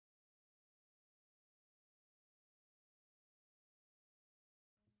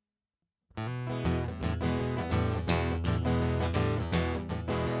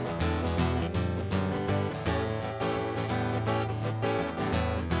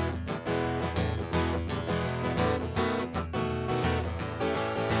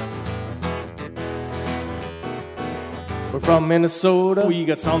We're from Minnesota, we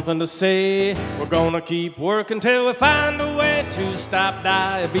got something to say. We're gonna keep working till we find a way to stop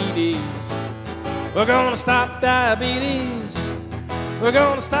diabetes. We're gonna stop diabetes. We're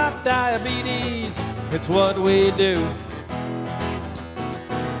gonna stop diabetes. It's what we do.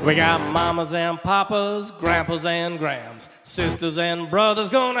 We got mamas and papas, grandpas and grams, sisters and brothers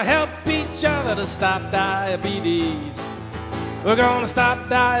gonna help each other to stop diabetes. We're gonna stop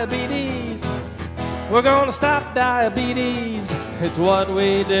diabetes. We're gonna stop diabetes. It's what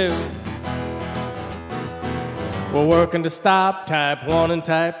we do. We're working to stop type 1 and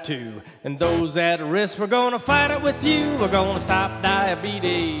type 2. And those at risk, we're gonna fight it with you. We're gonna stop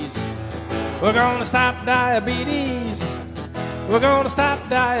diabetes. We're gonna stop diabetes. We're gonna stop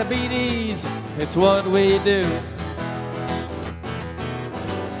diabetes. It's what we do.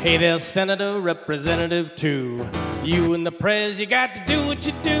 Hey there, Senator, Representative too. You and the Prez, you got to do what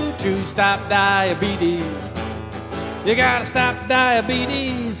you do to stop diabetes. You gotta stop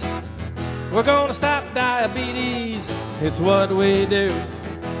diabetes. We're gonna stop diabetes. It's what we do.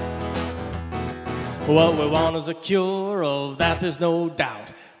 What we want is a cure, of that there's no doubt.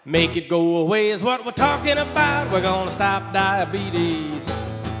 Make it go away is what we're talking about. We're gonna stop diabetes.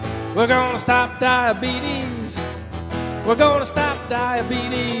 We're gonna stop diabetes. We're gonna stop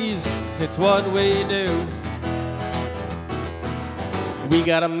diabetes. It's what we do. We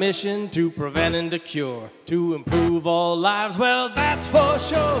got a mission to prevent and to cure, to improve all lives, well, that's for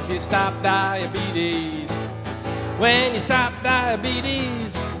sure. If you stop diabetes, when you stop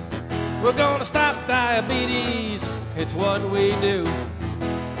diabetes, we're gonna stop diabetes. It's what we do.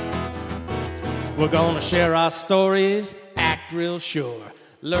 We're gonna share our stories, act real sure,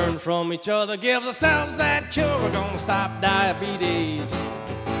 learn from each other, give ourselves that cure. We're gonna stop diabetes.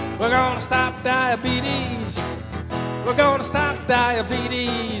 We're gonna stop diabetes. We're gonna stop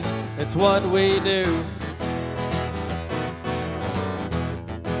diabetes. It's what we do.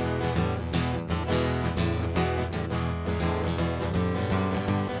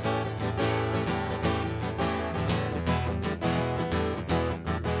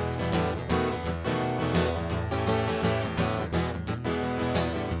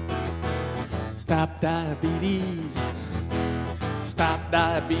 Stop diabetes. Stop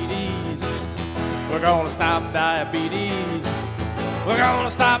diabetes. We're gonna stop diabetes. We're gonna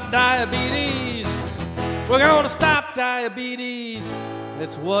stop diabetes. We're gonna stop diabetes.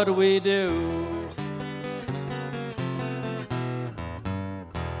 It's what we do.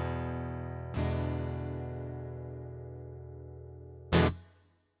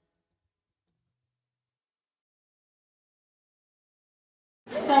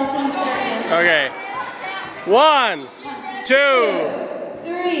 Tell us when to start, Jim. Okay. 1, 2,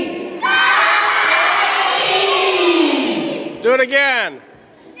 3. do it again.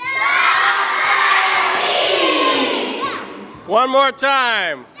 One more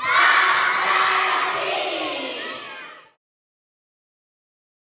time.